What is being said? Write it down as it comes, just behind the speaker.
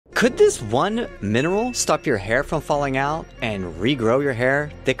Could this one mineral stop your hair from falling out and regrow your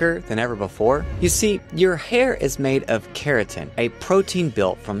hair thicker than ever before? You see, your hair is made of keratin, a protein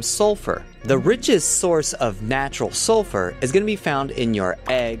built from sulfur. The richest source of natural sulfur is going to be found in your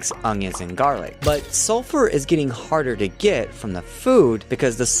eggs, onions, and garlic. But sulfur is getting harder to get from the food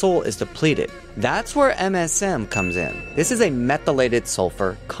because the soil is depleted. That's where MSM comes in. This is a methylated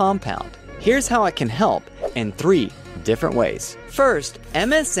sulfur compound. Here's how it can help in 3 different ways. First,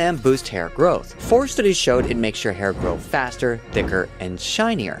 MSM boosts hair growth. 4 studies showed it makes your hair grow faster, thicker, and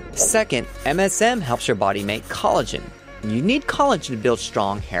shinier. Second, MSM helps your body make collagen. You need collagen to build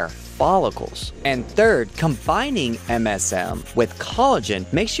strong hair follicles. And third, combining MSM with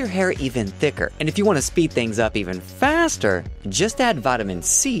collagen makes your hair even thicker. And if you want to speed things up even faster, just add vitamin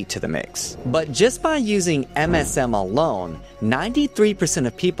C to the mix. But just by using MSM alone, 93%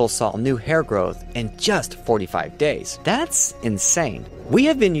 of people saw new hair growth in just 45 days. That's insane. We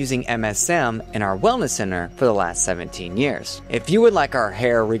have been using MSM in our wellness center for the last 17 years. If you would like our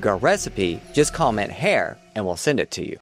hair regrow recipe, just comment hair and we'll send it to you.